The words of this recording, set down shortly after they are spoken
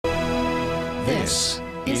This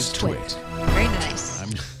is TWiT. Very nice. I'm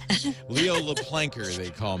Leo LaPlanker,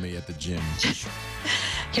 they call me at the gym.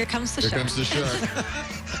 Here comes the Here shark. comes the shark.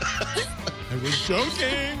 I was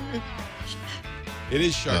joking. It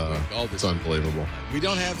is Shark Week. All this It's unbelievable. We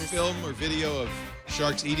don't have film or video of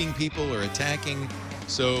sharks eating people or attacking.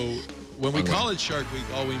 So when we call it Shark Week,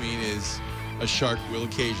 all we mean is a shark will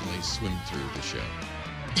occasionally swim through the show.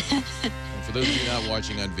 And for those of you not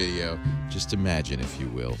watching on video, just imagine, if you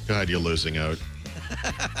will. God, you're losing out.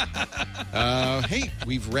 Hey,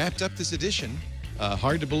 we've wrapped up this edition.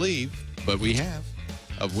 Hard to believe, but we have,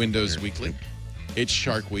 of Windows Weekly. It's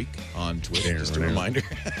Shark Week on Twitter, just a reminder.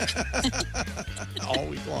 All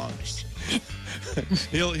week long.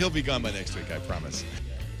 He'll be gone by next week, I promise.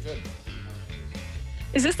 Good.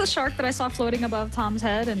 Is this the shark that I saw floating above Tom's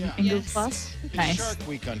head in Google Plus? It's Nice. Shark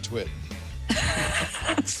Week on Twitter.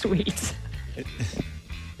 Sweet.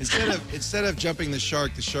 Instead of jumping the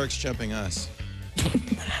shark's jumping us.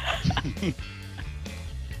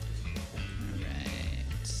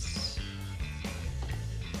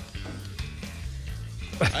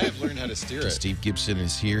 I have learned how to steer it. Steve Gibson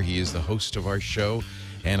is here. He is the host of our show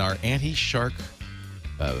and our anti-shark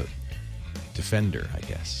defender, I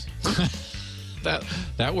guess.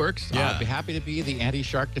 That works. Yeah. I'd be happy to be the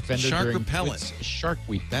anti-shark defender. Shark during repellent. TWiT's Shark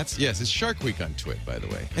Week. Yes, it's Shark Week on Twit, by the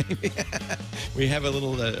way. We have a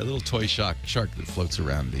little toy shark that floats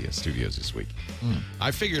around the studios this week.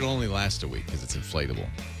 I figured it'll only last a week because it's inflatable.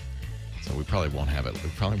 So we probably won't have it.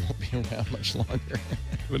 We probably won't be around much longer.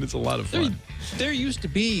 But it's a lot of fun. There used to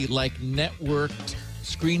be like networked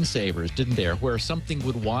screensavers, didn't there, where something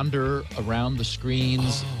would wander around the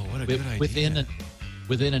screens what a good idea.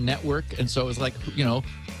 within a network, and so it was like, you know,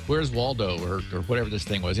 where's Waldo or whatever this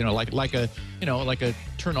thing was, you know, like a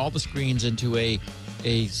turn all the screens into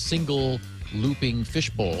a single looping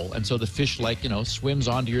fishbowl, and so the fish, like, you know, swims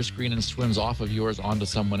onto your screen and swims off of yours onto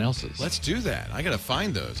someone else's. Let's do that. I got to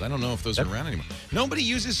find those. I don't know if those are around anymore. Nobody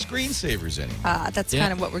uses screensavers anymore. That's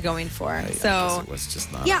kind of what we're going for. I guess So it was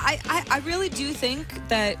just not. yeah, I really do think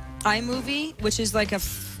that iMovie, which is like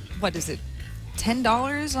what is it,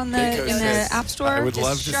 $10 on in the App Store? I would Just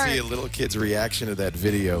love to see a little kid's reaction to that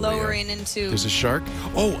video. lowering Leo. into. There's a shark.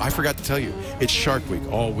 Oh, I forgot to tell you. It's Shark Week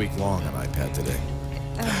all week long on iPad today.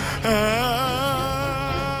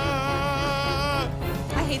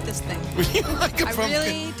 I hate this thing. Would you like a I pumpkin?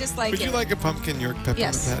 really dislike it. Would you like a pumpkin York peppermint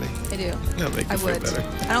Yes, patty? I do. That'll make you I feel would. better.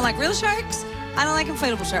 I don't like real sharks. I don't like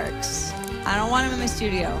inflatable sharks. I don't want them in my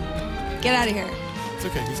studio. Get out of here, It's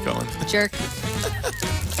okay. He's going. jerk.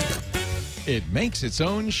 It makes its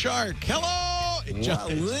own shark. Hello! It Wow,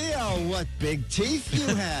 Leo, what big teeth you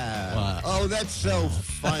have. Wow. Oh, that's so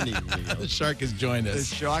funny, Leo. The shark has joined The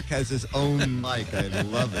us. shark has his own mic. I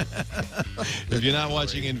love it. If you're not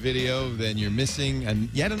watching in video, then you're missing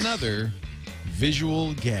yet another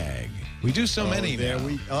visual gag. We do so many there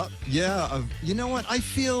now. You know what? I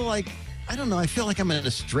feel like, I don't know, I feel like I'm in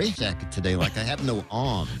a straitjacket today, like I have no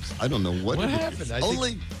arms. I don't know what happened? I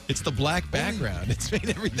think it's the black background. It's made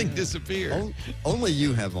everything disappear. Only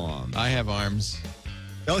you have arms. I have arms.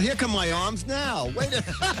 Oh, here come my arms now. Wait a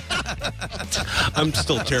I'm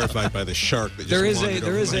still terrified by the shark that just wandered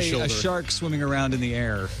over my shoulder. A shark swimming around in the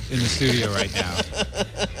air in the studio right now.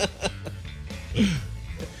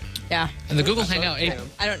 Yeah. And the Google Hangout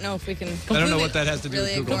I don't know if we can. I don't know what that has to do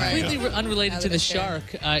really with Google ignore it. completely unrelated to the shark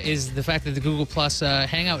is the fact that the Google Plus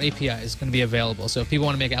Hangout API is going to be available. So if people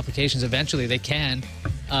want to make applications, eventually they can.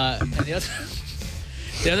 And the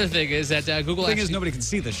other thing is that Google. The thing is, nobody can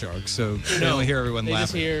see the shark, so they only hear everyone they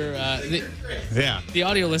just laughing. hear the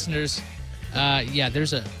audio listeners.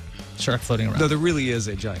 There's a shark floating around. No, there really is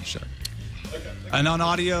a giant shark. And on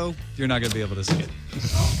audio, you're not going to be able to see it.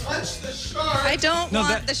 Punch the shark! I don't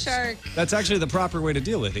want the shark. That's actually the proper way to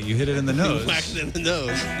deal with it. You hit it in the nose. Whack it in the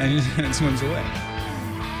nose. And it swims away.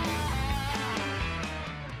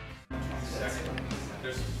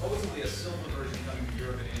 There's supposedly a silver version coming to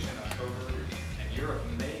Europe and Asia in October, and Europe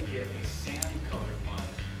may get a sand-colored one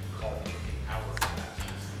called the Hourglass.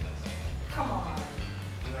 Come on.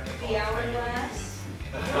 The hourglass.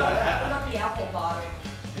 What about the apple bottom?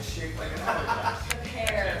 It's shaped like an hourglass. The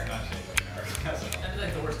pear. It's not shaped like an hourglass. That's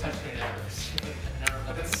like the worst touchscreen ever.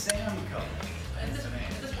 But it's sand-colored. And this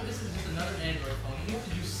is just another Android phone. You have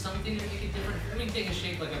to do something to make it different. Everything is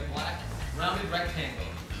shaped like a black, rounded rectangle.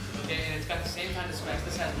 Okay, and it's got the same kind of specs.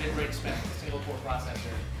 This has mid-range specs, a single-core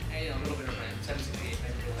processor, and a little bit of RAM, 768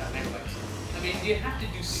 megabytes. I mean, you have to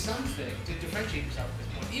do something to differentiate yourself at this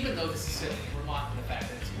point, even though this is silly. We're mocking the fact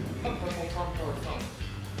that it's a purple Tom-colored phone.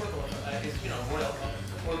 Purple is, royal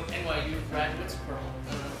or NYU graduates purple.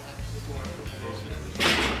 I don't know.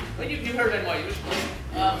 But you've heard NYU.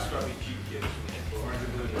 Strawberry cute. What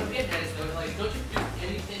I'm getting at is, though, like, don't you do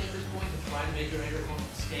anything at this point to try to make your Android phone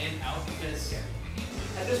stand out? Because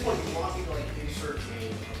at this point, you want me to like insert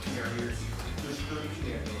name of carriers. There's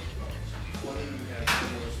 32 Android phones. One of them has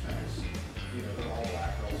similar specs. You know, they're all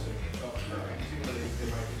black, they're all sitting in the right? You see where they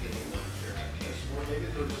might be getting market share. Or maybe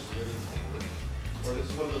they're just really forward. Or this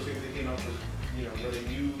is one of those things they came up with, you know, where they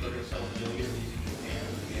knew they're going to sell a million of these in Japan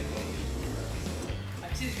and the Android was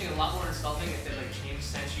I see this being a lot more insulting if they like change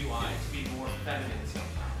Sense UI to be more feminine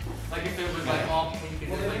somehow. Like if it was like all pink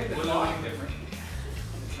and well, like blue. different.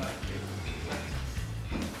 It's not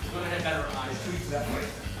Women had better eyes. tweets that way.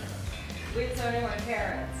 Tweets only want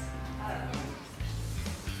carrots. I don't know.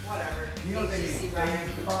 Whatever. You know what they need? They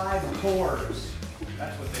need 5 cores.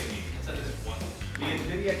 That's what they need. So this is one. The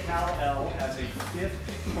NVIDIA Cal-L has a 5th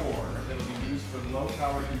core that will be used for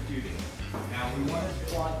low-power computing. Now, we wanted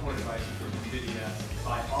quad-core devices from NVIDIA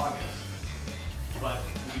by August, but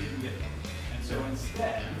we didn't get them. And so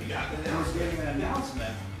instead, there was getting an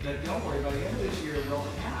announcement that, don't worry, by the end of this year, we'll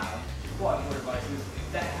have quad-core devices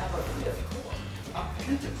that have a 5th core, a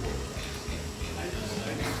pentacore device. I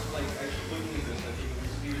think, looking at this, I think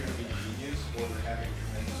this is either going to be genius or they're having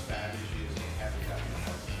tremendous bad issues and having that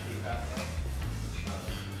feedback.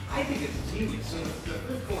 I think it's genius. So the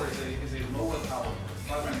fifth core is a lower power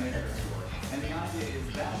core, 500 megahertz core. And the idea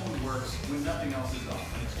is that one works when nothing else is on.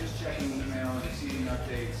 It's just checking email, receiving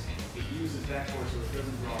updates. It uses that core so it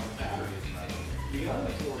doesn't draw on the battery as much. The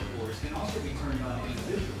other 4 cores can also be turned on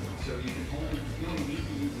individually. So you only need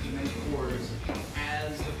to use as many cores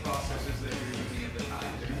as the processors that you're using at the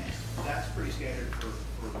time demand. That's pretty standard for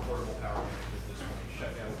the portable power management at this point.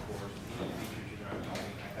 Shut down the cores.